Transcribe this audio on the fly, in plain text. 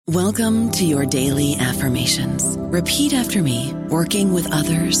Welcome to your daily affirmations. Repeat after me. Working with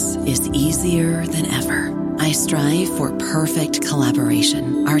others is easier than ever. I strive for perfect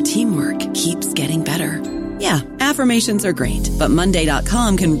collaboration. Our teamwork keeps getting better. Yeah, affirmations are great, but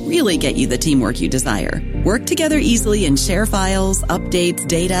Monday.com can really get you the teamwork you desire. Work together easily and share files, updates,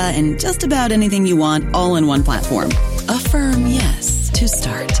 data, and just about anything you want all in one platform. Affirm yes to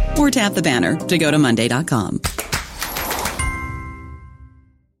start, or tap the banner to go to Monday.com.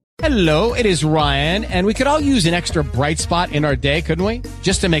 Hello, it is Ryan, and we could all use an extra bright spot in our day, couldn't we?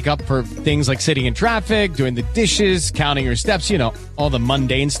 Just to make up for things like sitting in traffic, doing the dishes, counting your steps, you know, all the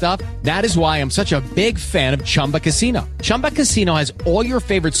mundane stuff. That is why I'm such a big fan of Chumba Casino. Chumba Casino has all your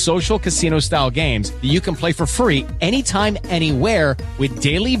favorite social casino-style games that you can play for free anytime, anywhere with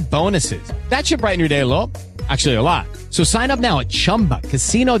daily bonuses. That should brighten your day a little. Actually, a lot. So sign up now at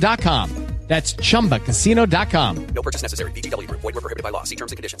ChumbaCasino.com. That's ChumbaCasino.com. No purchase necessary. VGW Group. Void where prohibited by law. See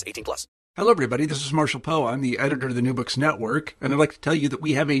terms and conditions. 18+. Hello, everybody. This is Marshall Poe. I'm the editor of the New Books Network, and I'd like to tell you that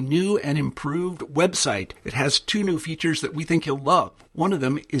we have a new and improved website. It has 2 new features that we think you'll love. One of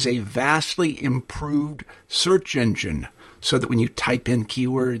them is a vastly improved search engine, so that when you type in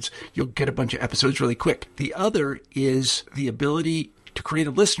keywords, you'll get a bunch of episodes really quick. The other is the ability to create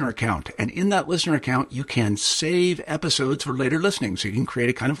a listener account. And in that listener account, you can save episodes for later listening. So you can create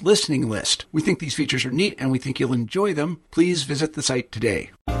a kind of listening list. We think these features are neat and we think you'll enjoy them. Please visit the site today.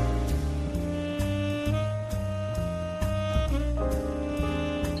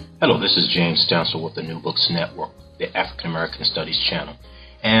 Hello, this is James Stansel with the New Books Network, the African American Studies channel.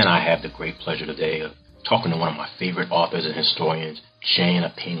 And I have the great pleasure today of talking to one of my favorite authors and historians, Jane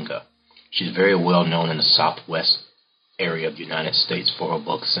Apinga. She's very well known in the Southwest area of the United States for her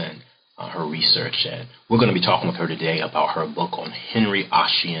books and her research, and we're going to be talking with her today about her book on Henry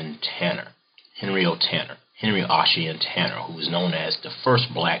Ossian Tanner, Henry Ossian Tanner, who is known as the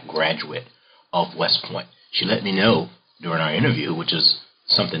first black graduate of West Point. She let me know during our interview, which is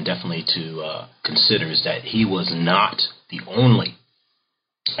something definitely to consider, is that he was not the only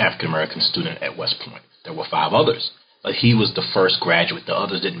African American student at West Point. There were 5 others, but he was the first graduate. The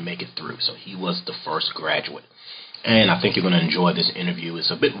others didn't make it through, so he was the first graduate. And I think you're going to enjoy this interview.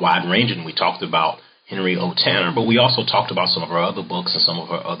 It's a bit wide-ranging. We talked about Henry O. Tanner, but we also talked about some of her other books and some of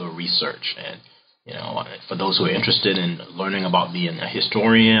her other research. And, you know, for those who are interested in learning about being a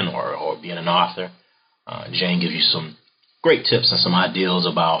historian or being an author, Jane gives you some great tips and some ideals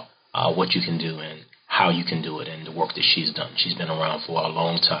about what you can do and how you can do it and the work that she's done. She's been around for a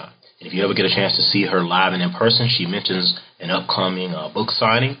long time. And if you ever get a chance to see her live and in person, she mentions an upcoming book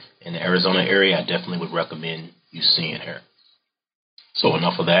signing in the Arizona area. I definitely would recommend you seeing her. So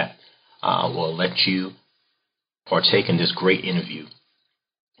enough of that. We'll let you partake in this great interview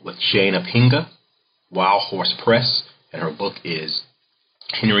with Jane Apinga, Wild Horse Press, and her book is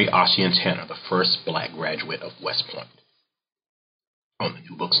Henry Ossian Tanner, the first black graduate of West Point, on the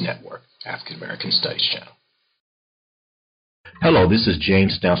New Books Network, African American Studies channel. Hello, this is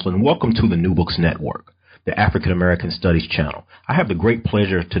James Stansel, and welcome to the New Books Network, the African American Studies channel. I have the great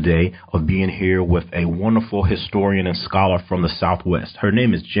pleasure today of being here with a wonderful historian and scholar from the Southwest. Her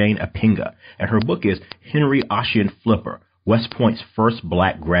name is Jane Apinga, and her book is Henry Ossian Flipper, West Point's first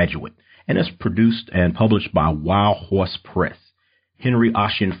black graduate, and it's produced and published by Wild Horse Press. Henry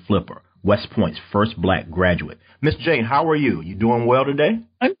Ossian Flipper, West Point's first black graduate. Miss Jane, how are you? You doing well today?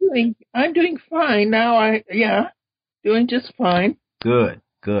 I'm doing fine now. Doing just fine. Good.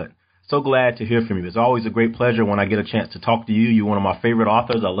 So glad to hear from you. It's always a great pleasure when I get a chance to talk to you. You're one of my favorite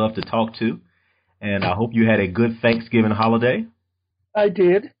authors I love to talk to. And I hope you had a good Thanksgiving holiday. I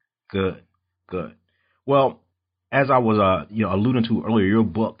did. Good. Well, as I was alluding to earlier, your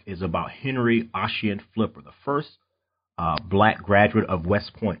book is about Henry Ossian Flipper, the first black graduate of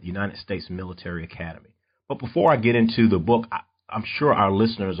West Point, the United States Military Academy. But before I get into the book, I'm sure our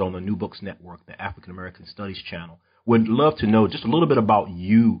listeners on the New Books Network, the African American Studies channel, would love to know just a little bit about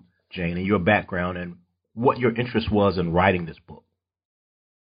you, Jane, and your background and what your interest was in writing this book.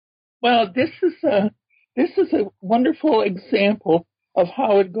 Well, this is a wonderful example of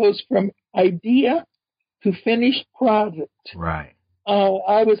how it goes from idea to finished product. Right.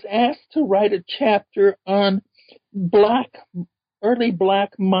 I was asked to write a chapter on early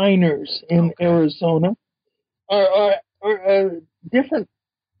black miners in Arizona, or different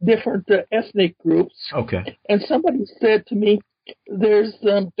ethnic groups. Okay. And somebody said to me,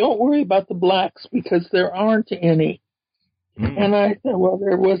 don't worry about the blacks because there aren't any. Mm. And I said, well,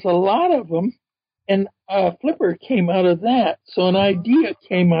 there was a lot of them, and Flipper came out of that. So an idea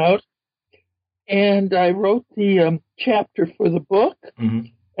came out, and I wrote the chapter for the book. Mm-hmm.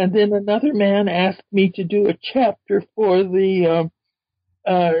 And then another man asked me to do a chapter for the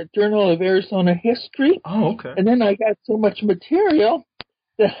Journal of Arizona History. Oh, okay. And then I got so much material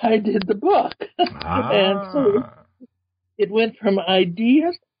that I did the book. And so it went from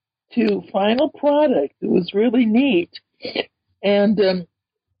ideas to final product. It was really neat. And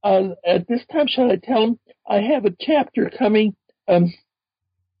at this time, shall I tell them, I have a chapter coming, an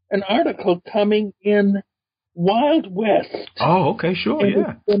article coming in Wild West. Oh, okay, sure,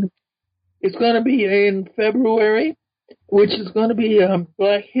 and it's going to be in February, which is going to be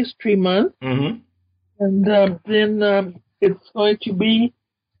Black History Month. Mm-hmm. And then it's going to be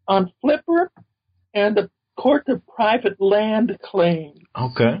on Flipper and the Court of Private Land Claims.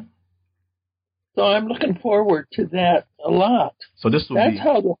 Okay. So I'm looking forward to that a lot. So this will That's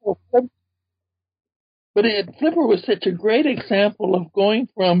how the whole Flipper. But Flipper was such a great example of going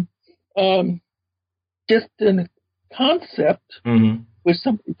from just a concept, mm-hmm. which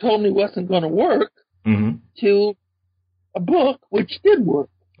somebody told me wasn't going to work, mm-hmm. to a book which did work.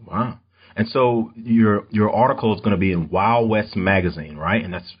 Wow. And so your article is going to be in Wild West Magazine, right?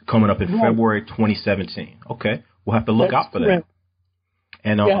 And that's coming up in February 2017. Okay. We'll have to look out for that.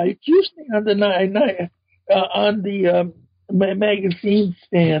 And it's usually on the magazine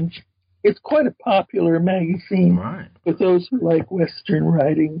stands. It's quite a popular magazine, right, for those who like Western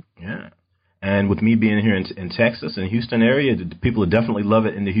writing. Yeah. And with me being here in Texas and Houston area, the people definitely love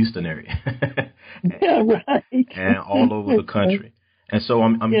it in the Houston area. Yeah, right. And all over the country. And so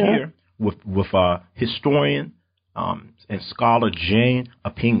I'm here with historian and scholar Jane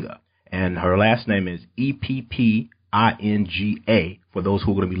Apinga, and her last name is Eppinga, for those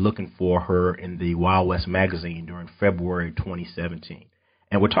who are going to be looking for her in the Wild West magazine during February 2017.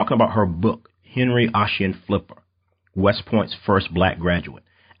 And we're talking about her book, Henry Ossian Flipper, West Point's first black graduate.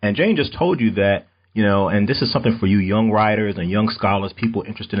 And Jane just told you that, and this is something for you young writers and young scholars, people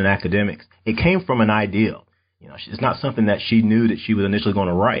interested in academics. It came from an ideal. It's not something that she knew that she was initially going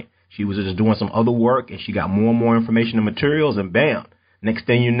to write. She was just doing some other work, and she got more and more information and materials, and bam. Next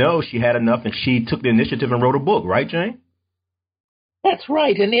thing you know, she had enough, and she took the initiative and wrote a book. Right, Jane? That's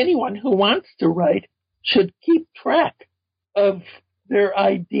right. And anyone who wants to write should keep track of their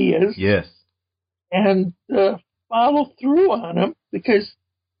ideas. Yes. And follow through on them, because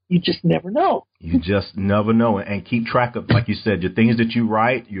you just never know. You just never know. And keep track of, like you said, your things that you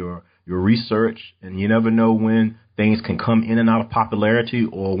write, your research, and you never know when things can come in and out of popularity,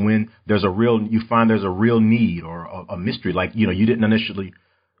 or when you find there's a real need or a mystery. Like, you didn't initially,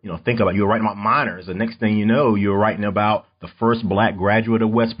 think about, you were writing about miners. The next thing you know, you're writing about the first black graduate of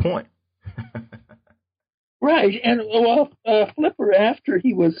West Point. Right. And Flipper, after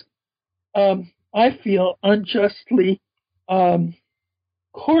he was, I feel, unjustly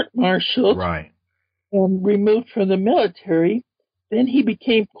court-martialed, right, and removed from the military, then he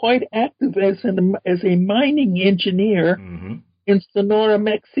became quite active as a mining engineer, mm-hmm. in Sonora,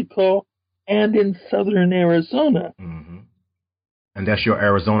 Mexico, and in southern Arizona. Mm-hmm. And that's your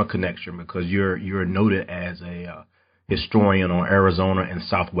Arizona connection, because you're noted as a historian on Arizona and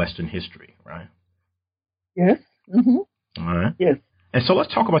southwestern history, right? Yes. Mm-hmm. All right. Yes. And so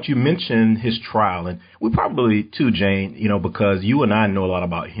let's talk about, you mentioned his trial, and we probably too, Jane, because you and I know a lot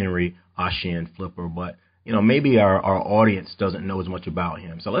about Henry Ossian Flipper, but maybe our audience doesn't know as much about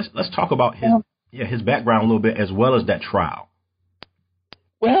him. So let's talk about his background a little bit, as well as that trial.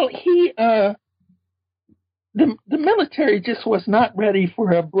 Well, he the military just was not ready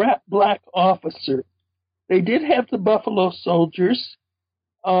for a black officer. They did have the Buffalo Soldiers,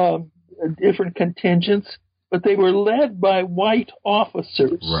 different contingents, but they were led by white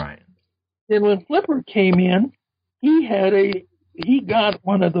officers. Right. Then when Flipper came in, he got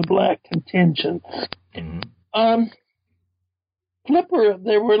one of the black contingents. Mm-hmm. Flipper,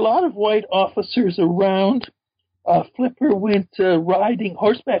 there were a lot of white officers around. Flipper went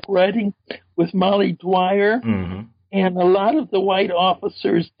horseback riding with Molly Dwyer, mm-hmm. and a lot of the white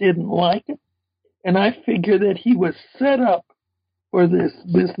officers didn't like it. And I figure that he was set up for this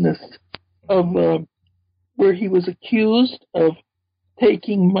business of where he was accused of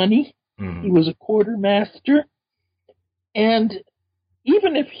taking money. Mm-hmm. He was a quartermaster. And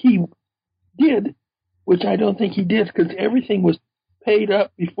even if he did, which I don't think he did, because everything was paid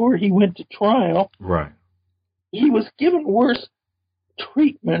up before he went to trial, right, he was given worse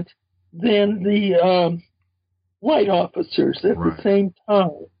treatment than the white officers at the same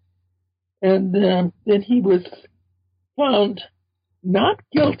time. And then he was found not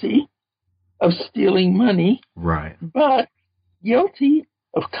guilty of stealing money, right, but guilty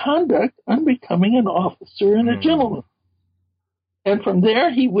of conduct unbecoming an officer and a gentleman. And from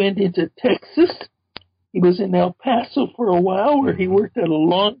there, he went into Texas. He was in El Paso for a while, where he worked at a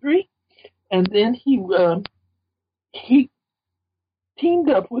laundry. And then he teamed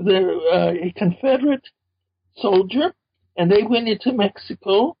up with a Confederate soldier, and they went into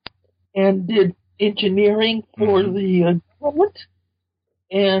Mexico and did engineering for the government,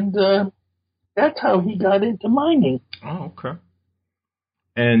 and that's how he got into mining. Oh, okay.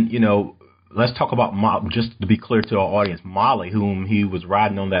 And, let's talk about, just to be clear to our audience, Molly, whom he was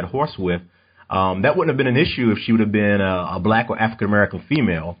riding on that horse with. That wouldn't have been an issue if she would have been a black or African-American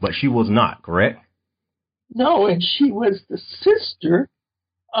female, but she was not, correct? No, and she was the sister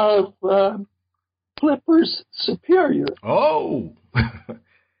of Flipper's superior. Oh,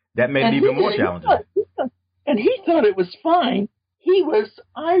 that made it even more challenging. And he thought it was fine. He was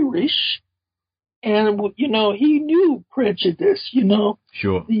Irish, and, he knew prejudice,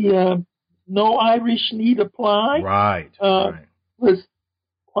 Sure. The No Irish Need Apply. Right. Was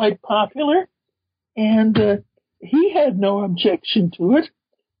quite popular, and he had no objection to it.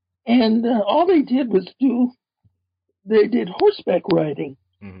 And all they did was they did horseback riding,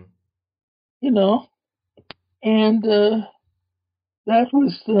 and that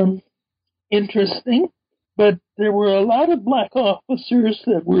was interesting. But there were a lot of black officers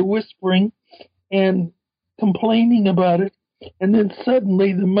that were whispering and complaining about it, and then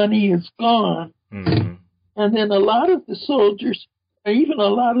suddenly the money is gone. And then a lot of the soldiers, even a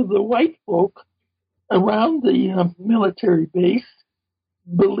lot of the white folk around the military base,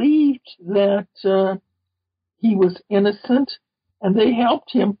 believed that he was innocent, and they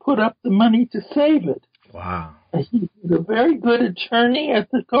helped him put up the money to save it. Wow. He was a very good attorney at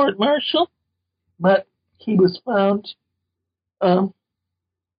the court-martial, but he was found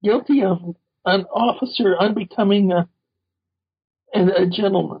guilty of an officer unbecoming a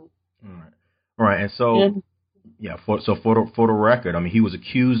gentleman. Right. And so, for the record, he was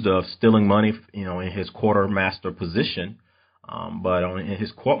accused of stealing money, in his quartermaster position. But in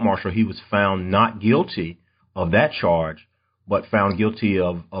his court-martial, he was found not guilty of that charge, but found guilty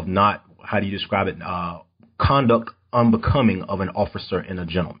of not, how do you describe it, conduct unbecoming of an officer and a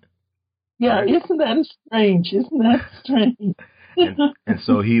gentleman. Yeah, right? Isn't that strange? and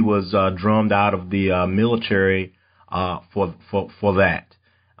so he was drummed out of the military for that.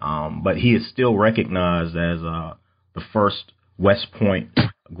 But he is still recognized as the first West Point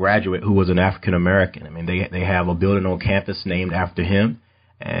graduate who was an African American. They have a building on campus named after him,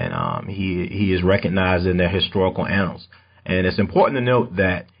 and he is recognized in their historical annals. And it's important to note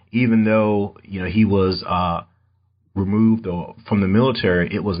that even though he was removed from the military,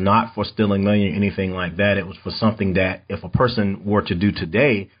 it was not for stealing money or anything like that. It was for something that, if a person were to do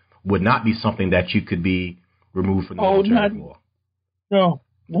today, would not be something that you could be removed from the military for. No.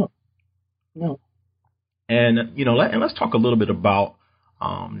 And and let's talk a little bit about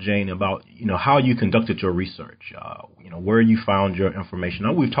Jane, about how you conducted your research. Where you found your information.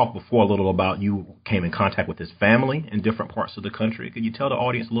 Now, we've talked before a little about you came in contact with his family in different parts of the country. Could you tell the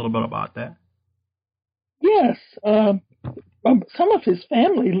audience a little bit about that? Yes. Some of his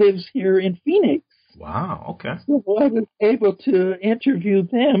family lives here in Phoenix. Wow, okay. So I was able to interview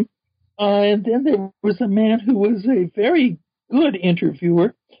them. And then there was a man who was a very good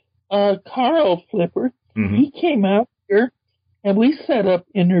interviewer, Carl Flipper. Mm-hmm. He came out here, and we set up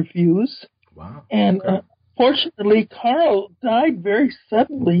interviews. Wow. And fortunately, Carl died very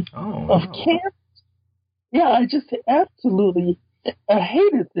suddenly of cancer. Yeah, I just absolutely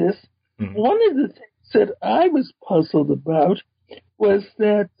hated this. Mm-hmm. One of the things that I was puzzled about was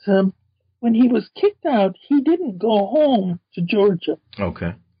that when he was kicked out, he didn't go home to Georgia.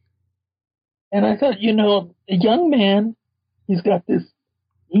 Okay. And I thought, a young man, he's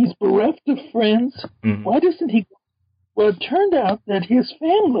bereft of friends. Mm-hmm. Why doesn't he go? Well, it turned out that his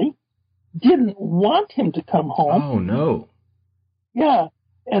family didn't want him to come home. Oh, no. Yeah,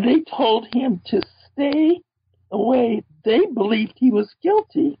 and they told him to stay away. They believed he was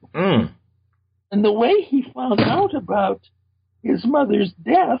guilty. Mm. And the way he found out about his mother's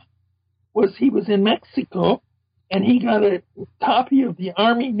death was he was in Mexico, and he got a copy of the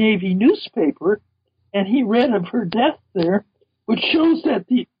Army-Navy newspaper, and he read of her death there, which shows that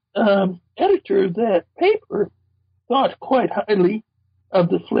the editor of that paper thought quite highly of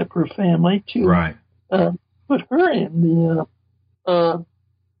the Flipper family to put her in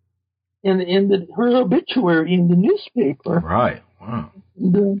her obituary in the newspaper. Right. Wow.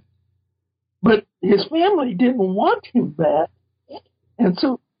 But his family didn't want him back, and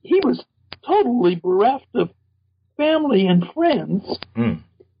so he was totally bereft of family and friends. Mm.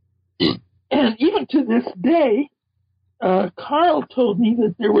 And even to this day, Carl told me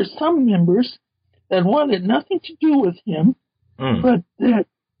that there were some members that wanted nothing to do with him, but that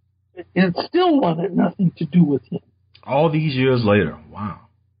it still wanted nothing to do with him. All these years later. Wow.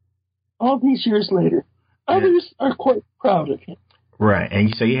 All these years later. Others are quite proud of him. Right, and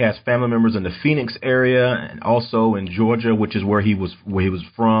you say he has family members in the Phoenix area and also in Georgia, which is where he was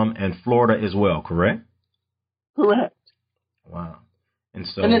from, and Florida as well, correct? Correct. Wow. And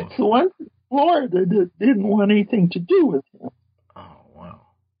it's the ones in Florida that didn't want anything to do with him. Oh, wow.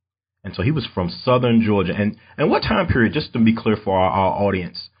 And so he was from southern Georgia. And what time period, just to be clear for our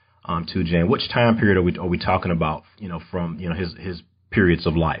audience, too, Jane, which time period are we talking about, from, his periods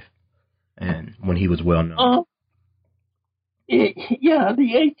of life and when he was well known? The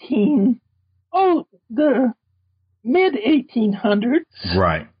mid 1800s.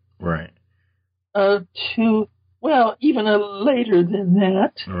 Right. To, even later than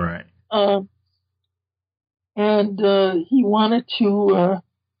that. Right. And he wanted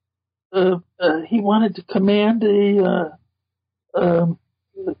to command the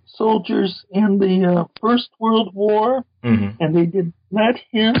soldiers in the First World War, and they did let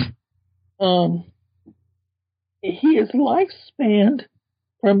him. His life spanned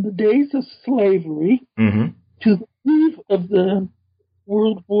from the days of slavery to the eve of the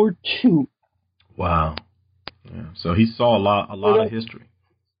World War II. Wow. Yeah. So he saw a lot of history.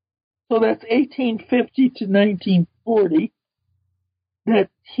 So that's 1850 to 1940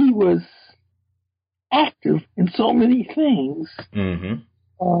 that he was active in so many things.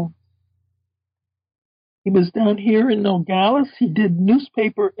 He was down here in Nogales. He did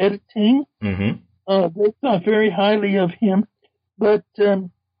newspaper editing. They thought very highly of him. But it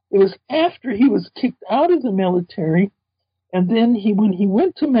was after he was kicked out of the military, and then when he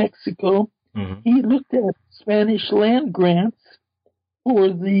went to Mexico, he looked at Spanish land grants for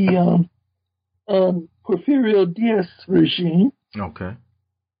the Porfirio Diaz regime. Okay.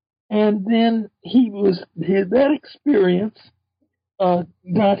 And then that experience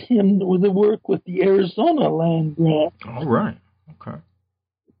got him with the work with the Arizona land grant. All right. Okay.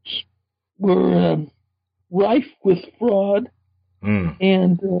 Were rife with fraud,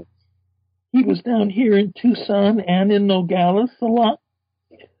 and he was down here in Tucson and in Nogales a lot.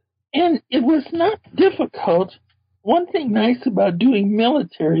 And it was not difficult. One thing nice about doing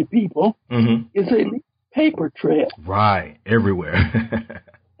military people is they leave a paper trail. Right, everywhere.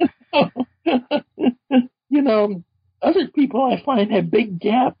 Other people I find have big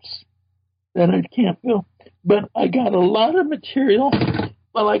gaps that I can't fill. But I got a lot of material.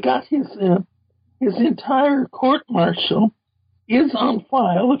 Well, I got his entire court-martial is on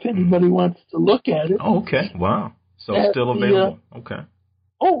file if anybody wants to look at it. Oh, okay. Wow. So it's still available. Okay.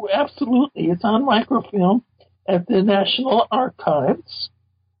 Oh, absolutely. It's on microfilm at the National Archives.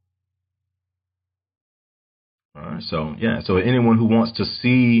 All right. So anyone who wants to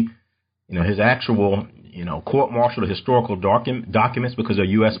see, his actual, court-martial, historical documents, because they're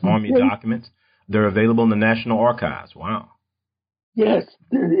U.S. Army documents, they're available in the National Archives. Wow. Yes,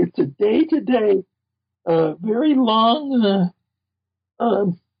 it's a day-to-day, very long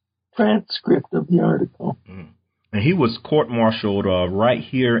transcript of the article. And he was court-martialed right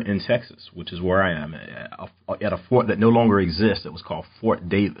here in Texas, which is where I am, at a fort that no longer exists. It was called Fort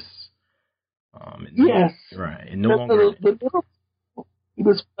Davis. Yes. Right. And no longer. He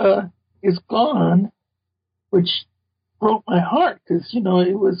is gone, which broke my heart because,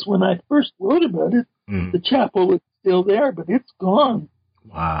 it was when I first wrote about it, the chapel was still there, but it's gone.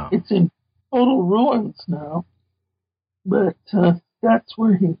 Wow. It's in total ruins now. But that's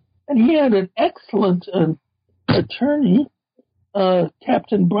where he had an excellent attorney,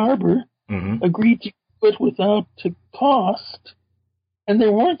 Captain Barber, agreed to do it without cost, and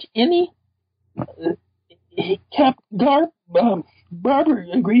there weren't any. Barber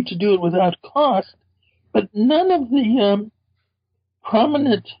agreed to do it without cost, but none of the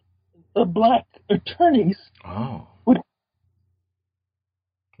prominent black attorneys. Would.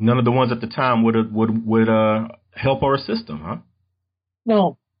 None of the ones at the time would help or assist them, huh?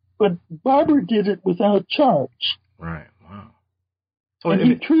 No, but Barber did it without charge. Right. Wow. So and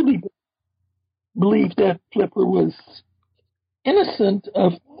he truly believed that Flipper was innocent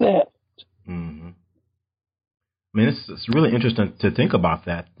of theft. I mean, it's really interesting to think about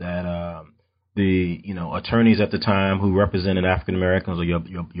that the attorneys at the time who represented African Americans, or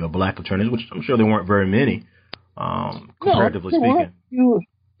your black attorneys, which I'm sure there weren't very many, comparatively speaking.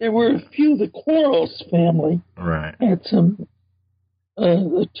 There were a few. The Quarles family had some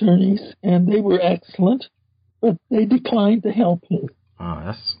attorneys, and they were excellent, but they declined to help him. Oh,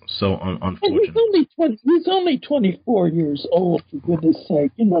 that's so unfortunate. And he's only 24 years old, for goodness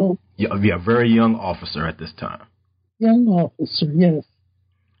sake, Yeah, very young officer at this time. Young officer, yes.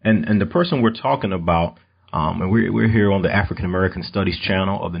 And the person we're talking about, and we're here on the African American Studies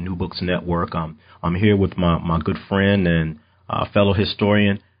channel of the New Books Network. I'm here with my good friend and fellow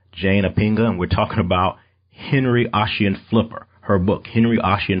historian Jane Apinga, and we're talking about Henry Ossian Flipper, her book, Henry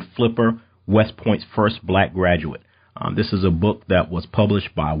Ossian Flipper, West Point's First Black Graduate. This is a book that was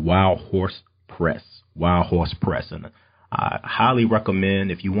published by Wild Horse Press. And I highly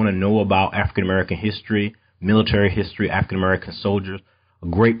recommend, if you want to know about African American history, military history, African American soldiers, a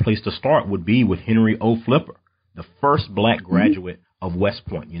great place to start would be with Henry O. Flipper, the first black graduate of West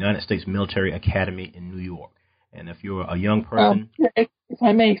Point, United States Military Academy in New York. And if you're a young person, if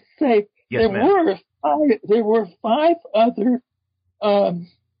I may say, yes, there were five other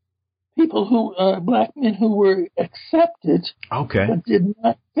people black men who were accepted, okay, but did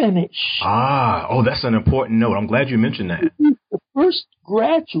not finish. That's an important note. I'm glad you mentioned that. The first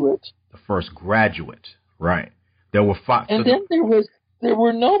graduate. The first graduate, right? There were five, and then there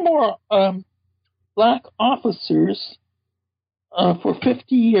were no more black officers for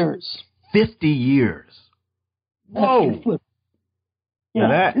 50 years. 50 years. Whoa!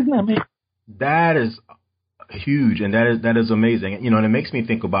 Yeah, isn't that amazing? That is huge, and that is amazing. And it makes me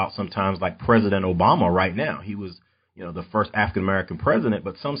think about sometimes like President Obama right now. He was, the first African American president,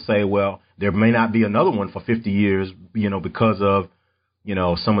 but some say, well, there may not be another one for 50 years, because of,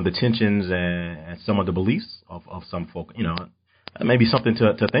 some of the tensions and some of the beliefs of some folk. That may be something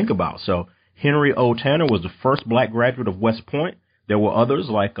to think about. So Henry O. Tanner was the first black graduate of West Point. There were others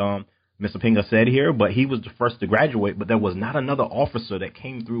like Mr. Pinga said here, but he was the first to graduate. But there was not another officer that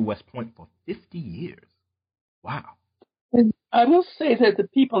came through West Point for 50 years. Wow. And I will say that the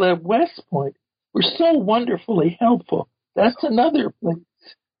people at West Point were so wonderfully helpful. That's another place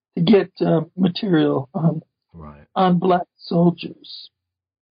to get material on black soldiers.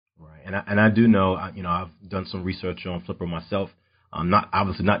 Right. And I do know, I've done some research on Flipper myself. Not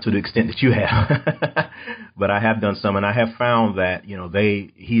to the extent that you have, but I have done some, and I have found that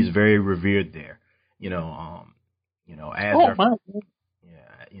he's very revered there.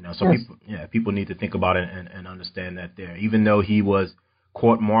 People need to think about it and understand that there. Even though he was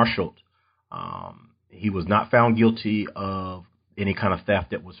court-martialed, he was not found guilty of any kind of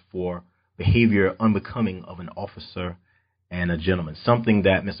theft that was for behavior unbecoming of an officer and a gentleman. Something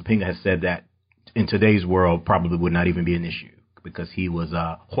that Mr. Pinga has said that in today's world probably would not even be an issue, because he was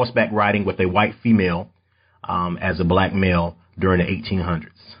horseback riding with a white female as a black male during the 1800s.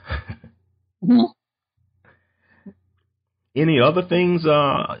 Mm-hmm. Any other things,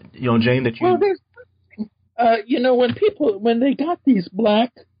 Jane, that you... Well, when they got these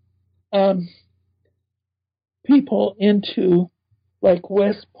black people into, like,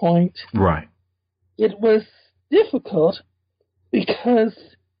 West Point, right, it was difficult because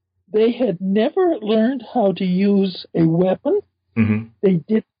they had never learned how to use a weapon. Mm-hmm. They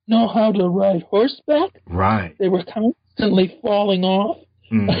didn't know how to ride horseback. Right. They were constantly falling off.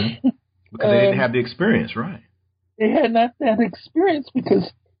 Mm-hmm. Because they didn't have the experience, right? They had not that experience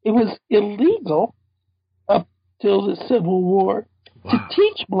because it was illegal up till the Civil War to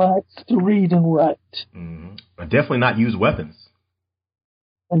teach blacks to read and write. Mm-hmm. But definitely not use weapons.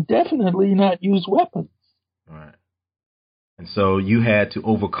 And definitely not use weapons. Right. And so you had to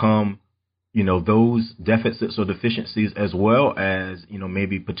overcome, those deficits or deficiencies, as well as,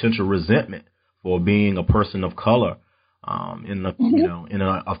 maybe potential resentment for being a person of color in the, mm-hmm. In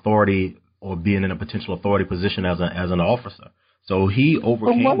an authority or being in a potential authority position as an officer. So he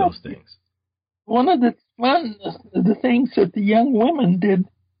overcame those things. One of the things that the young women did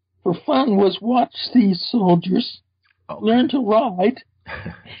for fun was watch these soldiers learn to ride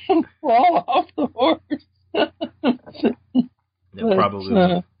and fall off the horse. Probably.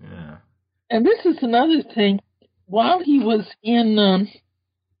 Yeah. And this is another thing. While he was in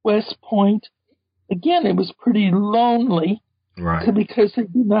West Point, again, it was pretty lonely, right? Because they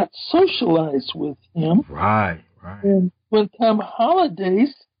did not socialize with him, right. And when come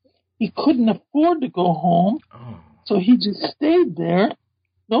holidays, he couldn't afford to go home, so he just stayed there.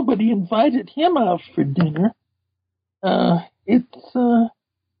 Nobody invited him out for dinner. He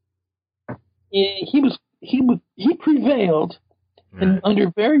prevailed. Right. And under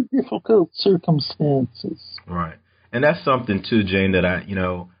very difficult circumstances. Right. And that's something, too, Jane, that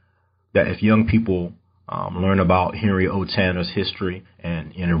that if young people learn about Henry O. Tanner's history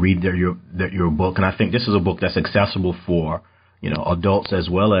and read your book, and I think this is a book that's accessible for, adults as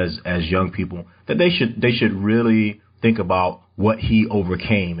well as young people, that they should really think about what he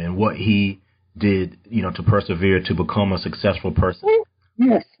overcame and what he did, to persevere to become a successful person.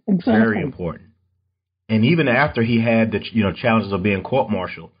 Yes, exactly. Very important. And even after he had the challenges of being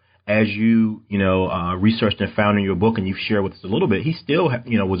court-martialed, as you researched and found in your book, and you've shared with us a little bit, he still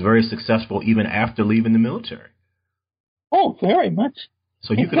was very successful even after leaving the military. Oh, very much.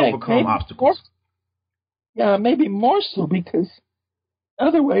 So you can overcome obstacles. Maybe more so, because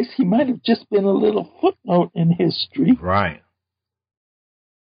otherwise he might have just been a little footnote in history. Right.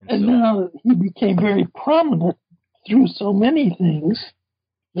 And now he became very prominent through so many things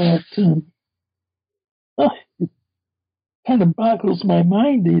that it kind of boggles my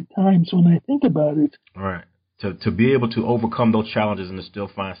mind at times when I think about it. Right. To be able to overcome those challenges and to still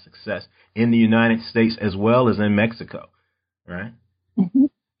find success in the United States as well as in Mexico, right? Mm-hmm.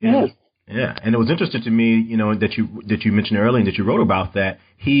 Yes. Yeah, and it was interesting to me, that you mentioned earlier and that you wrote about that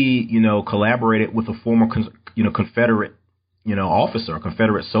he, collaborated with a former, Confederate, officer, a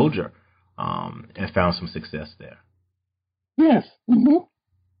Confederate soldier, and found some success there. Yes. Mm-hmm.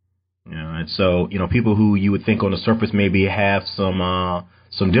 And so, people who you would think on the surface maybe have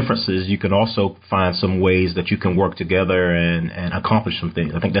some differences, you can also find some ways that you can work together and accomplish some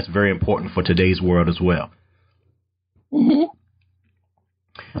things. I think that's very important for today's world as well. Mm-hmm.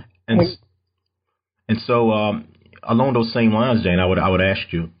 And so, along those same lines, Jane, I would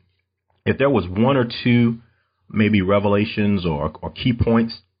ask you if there was one or two maybe revelations or key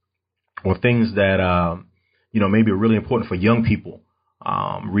points or things that maybe are really important for young people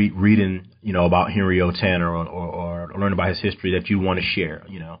reading about Henry O. Tanner or learn about his history that you want to share.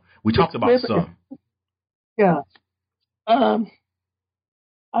 We talked about some. Yeah. I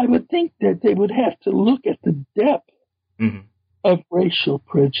would think that they would have to look at the depth of racial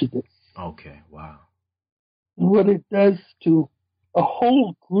prejudice. Okay, wow. And what it does to a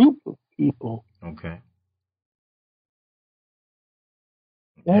whole group of people. Okay.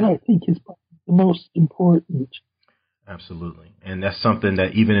 That, I think, is the most important. Absolutely. And that's something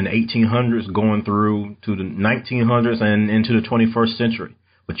that even in the 1800s going through to the 1900s and into the 21st century,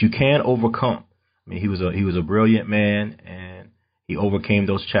 but you can overcome. I mean, he was a brilliant man, and he overcame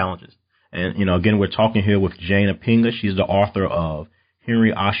those challenges. And, again, we're talking here with Jane Apinga. She's the author of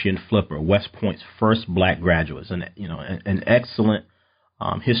Henry Ossian Flipper, West Point's first black graduates, and, an excellent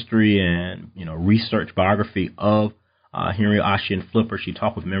history and, research biography of Henry Ossian Flipper. She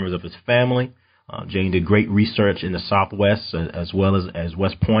talked with members of his family. Jane did great research in the Southwest as well as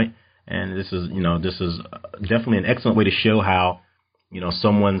West Point. And this is definitely an excellent way to show how,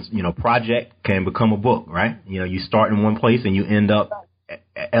 someone's, project can become a book, right? You start in one place and you end up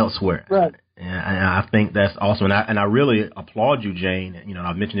elsewhere. Right. And I think that's awesome. And I really applaud you, Jane.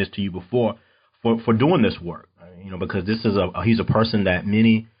 I've mentioned this to you before for doing this work, because this is he's a person that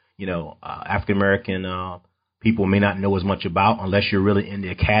many, African American people may not know as much about unless you're really in the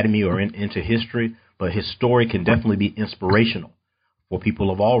academy or into history. But his story can definitely be inspirational for people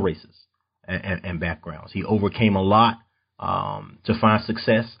of all races and backgrounds. He overcame a lot to find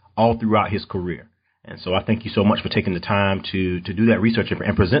success all throughout his career. And so I thank you so much for taking the time to do that research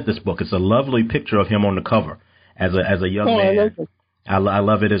and present this book. It's a lovely picture of him on the cover as a young man. I love it. I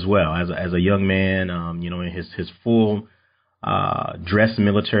love it as well as a young man, in his full dress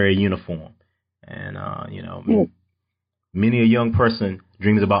military uniform. And, many a young person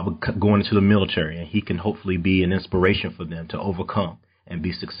dreams about going into the military, and he can hopefully be an inspiration for them to overcome and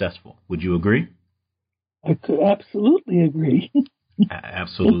be successful. Would you agree? I could absolutely agree.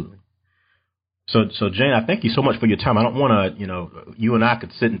 Absolutely. So Jane, I thank you so much for your time. I don't want to, you and I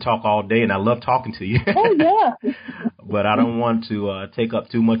could sit and talk all day, and I love talking to you. Oh, yeah. But I don't want to take up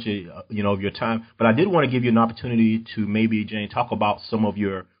too much of your time. But I did want to give you an opportunity to maybe, Jane, talk about some of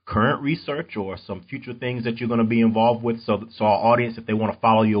your current research or some future things that you're going to be involved with. So our audience, if they want to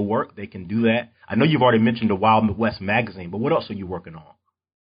follow your work, they can do that. I know you've already mentioned the Wild West magazine, but what else are you working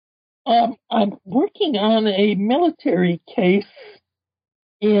on? I'm working on a military case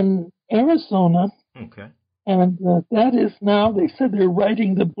in Arizona. Okay. And that is now, they said they're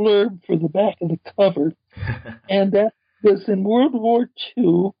writing the blurb for the back of the cover. And that was in World War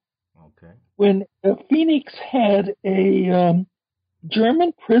II. Okay. When Phoenix had a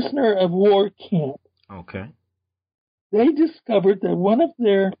German prisoner of war camp. Okay. They discovered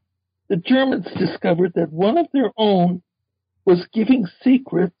that the Germans discovered that one of their own was giving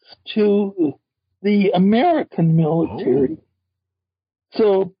secrets to the American military. Oh.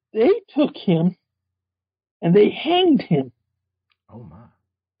 So they took him and they hanged him. Oh, my.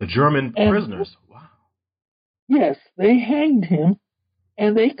 The German prisoners. Wow. Yes, they hanged him,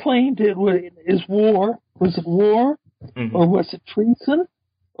 and they claimed it was war. Was it war? Mm-hmm. Or was it treason?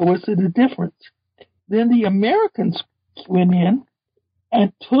 Or was it a difference? Then the Americans went in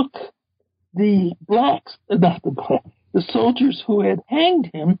and took the the soldiers who had hanged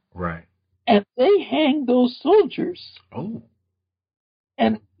him. Right. And they hanged those soldiers. Oh.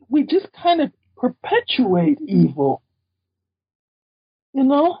 And we just kind of perpetuate evil.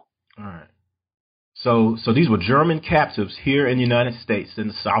 All right. So these were German captives here in the United States in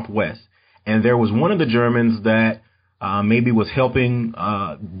the Southwest. And there was one of the Germans that maybe was helping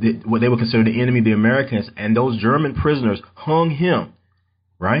what they would consider the enemy, the Americans. And those German prisoners hung him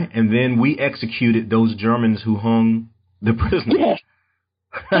right? And then we executed those Germans who hung the prisoners. Yes.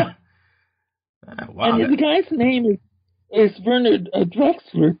 Wow. And the guy's name is Werner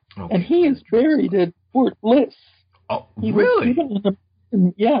Drexler, Okay. and he is buried at Fort Bliss. Oh, He was really?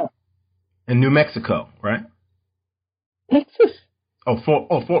 given yeah, In New Mexico, right? Texas.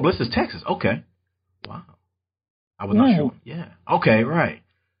 Fort Bliss is Texas. Okay. Wow. I was not sure. Yeah. Okay, right.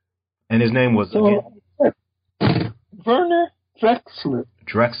 And his name was, again? Werner Drexler.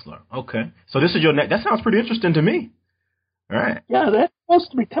 Drexler. Okay. So this is your next. That sounds pretty interesting to me. All right. Yeah, that's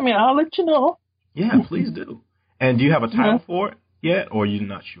supposed to be coming. I'll let you know. Yeah, please do. And do you have a title for it yet, or are you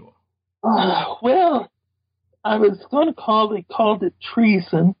not sure? Well, I was going to call it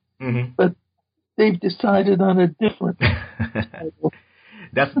Treason, but they've decided on a different title.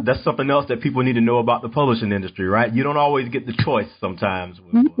 That's something else that people need to know about the publishing industry, right? You don't always get the choice sometimes.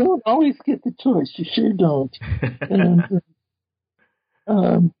 You don't always get the choice. You sure don't. And,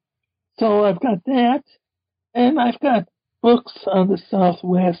 so I've got that, and I've got books on the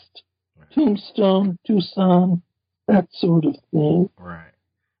Southwest, Tombstone, Tucson, that sort of thing. Right.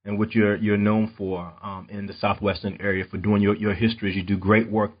 And what you're known for in the southwestern area for doing your histories, you do great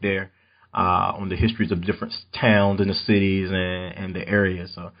work there on the histories of different towns and the cities and the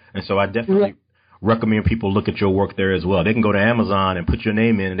areas. So I definitely recommend people look at your work there as well. They can go to Amazon and put your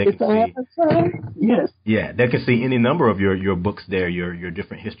name in, and they can see. Amazon? Yes. Yeah, they can see any number of your books there, your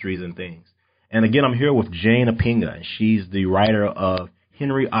different histories and things. And again, I'm here with Jane Apinga, and she's the writer of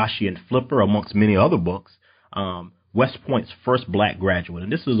Henry Ossian Flipper, amongst many other books. West Point's First Black Graduate,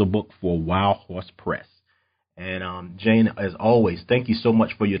 and this is a book for Wild Horse Press. And Jane, as always, thank you so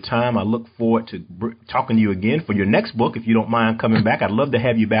much for your time. I look forward to talking to you again for your next book, if you don't mind coming back. I'd love to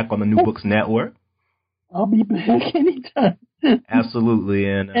have you back on the New Books Network. I'll be back anytime. Absolutely,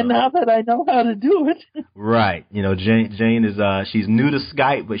 and now that I know how to do it, right? You know, Jane is she's new to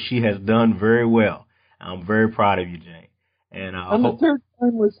Skype, but she has done very well. I'm very proud of you, Jane. And the third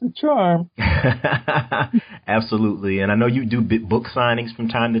time was the charm. Absolutely, and I know you do book signings from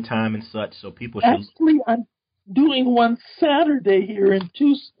time to time and such, so people should. Actually, I'm doing one Saturday here in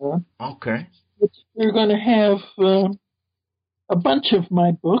Tucson. Okay. Which they're going to have a bunch of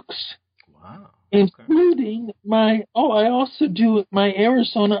my books. Wow. Including I also do my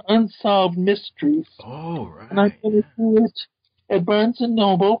Arizona Unsolved Mysteries. Oh, right. And I'm going to do it at Barnes &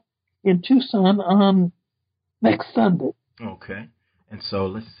 Noble in Tucson on next Sunday. Okay. And so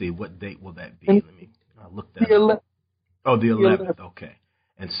let's see, what date will that be? And Let me look that the up. Oh, the 11th. Okay.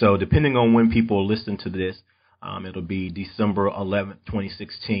 And so depending on when people listen to this, it'll be December 11th,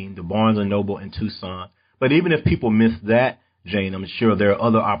 2016, the Barnes & Noble in Tucson. But even if people miss that, Jane, I'm sure there are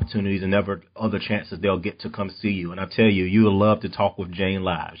other opportunities and other chances they'll get to come see you. And I tell you, you will love to talk with Jane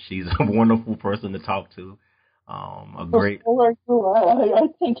live. She's a wonderful person to talk to. A great. I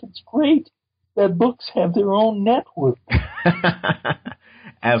think it's great that books have their own network.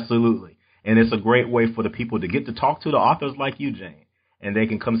 Absolutely. And it's a great way for the people to get to talk to the authors like you, Jane. And they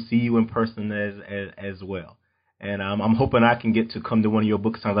can come see you in person as well. And I'm hoping I can get to come to one of your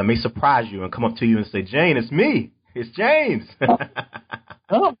book signs. I may surprise you and come up to you and say, Jane, it's me. It's James.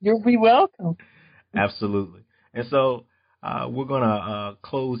 Oh, you'll be welcome. Absolutely. And so we're going to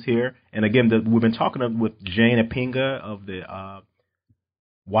close here. And again, we've been talking with Jane Apinga of the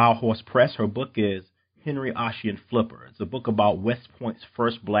Wild Horse Press. Her book is Henry Ossian Flipper. It's a book about West Point's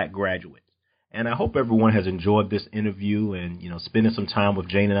first black graduates. And I hope everyone has enjoyed this interview and, spending some time with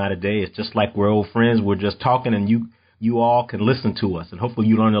Jane and I today. It's just like we're old friends. We're just talking, and you all can listen to us, and hopefully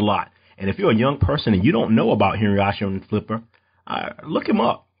you learn a lot. And if you're a young person and you don't know about Henry Ossian Flipper, look him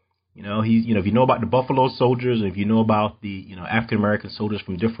up. If you know about the Buffalo Soldiers, and if you know about the, African American soldiers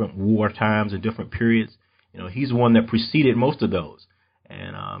from different war times and different periods, he's one that preceded most of those.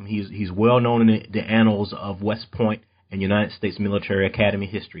 And he's well known in the annals of West Point and United States Military Academy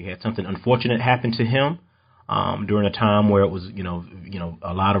history. He had something unfortunate happen to him during a time where it was,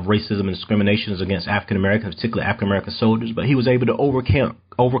 a lot of racism and discriminations against African Americans, particularly African American soldiers. But he was able to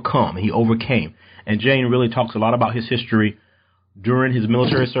overcome. He overcame. And Jane really talks a lot about his history during his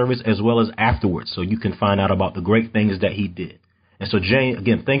military service as well as afterwards, so you can find out about the great things that he did. And so, Jane,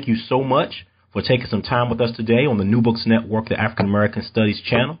 again, thank you so much for taking some time with us today on the New Books Network, the African American Studies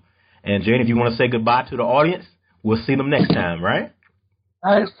channel. And Jane, if you want to say goodbye to the audience, we'll see them next time, right?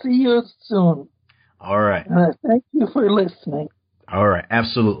 I'll see you soon. All right. Thank you for listening. All right,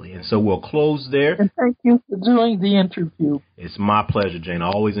 absolutely. And so we'll close there. And thank you for doing the interview. It's my pleasure, Jane. I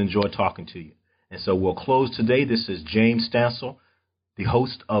always enjoy talking to you. And so we'll close today. This is James Stansel, the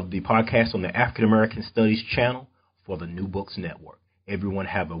host of the podcast on the African American Studies channel for the New Books Network. Everyone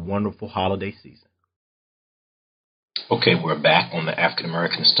have a wonderful holiday season. Okay, we're back on the African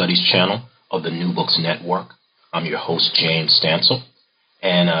American Studies channel of the New Books Network. I'm your host, James Stansel,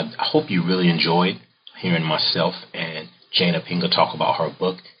 and I hope you really enjoyed hearing myself and Jana Pinga talk about her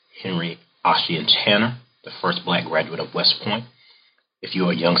book, Henry Oshie-Tanner, the first black graduate of West Point. If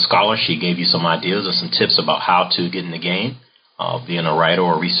you're a young scholar, she gave you some ideas and some tips about how to get in the game, being a writer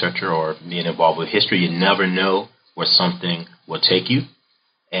or a researcher or being involved with history. You never know where something will take you.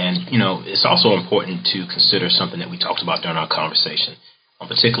 And, it's also important to consider something that we talked about during our conversation.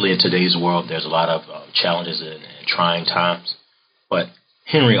 Particularly in today's world, there's a lot of challenges and trying times. But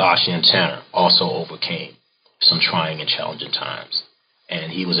Henry Oshie-Tanner also overcame some trying and challenging times.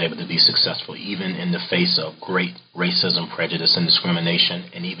 And he was able to be successful even in the face of great racism, prejudice, and discrimination.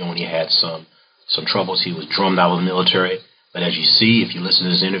 And even when he had some troubles, he was drummed out of the military. But as you see, if you listen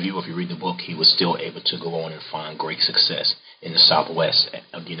to this interview, if you read the book, he was still able to go on and find great success in the Southwest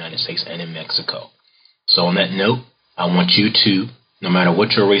of the United States and in Mexico. So on that note, I want you to, no matter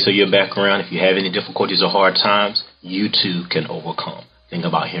what your race or your background, if you have any difficulties or hard times, you too can overcome. Think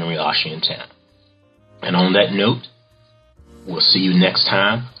about Henry Oshie-Tanner. And on that note, we'll see you next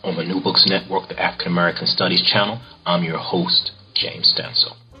time on the New Books Network, the African American Studies channel. I'm your host, James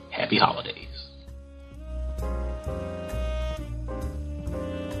Stansel. Happy holidays.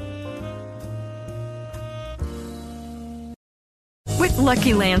 With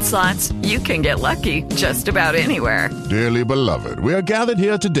Lucky Land Slots, you can get lucky just about anywhere. Dearly beloved, we are gathered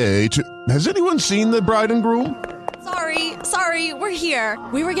here today to... Has anyone seen the bride and groom? Sorry, we're here.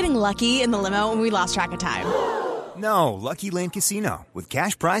 We were getting lucky in the limo and we lost track of time. No, Lucky Land Casino, with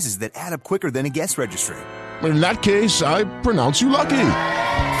cash prizes that add up quicker than a guest registry. In that case, I pronounce you lucky.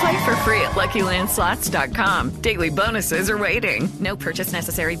 Play for free at LuckyLandSlots.com. Daily bonuses are waiting. No purchase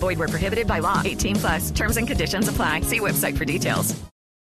necessary. Void where prohibited by law. 18+. Terms and conditions apply. See website for details.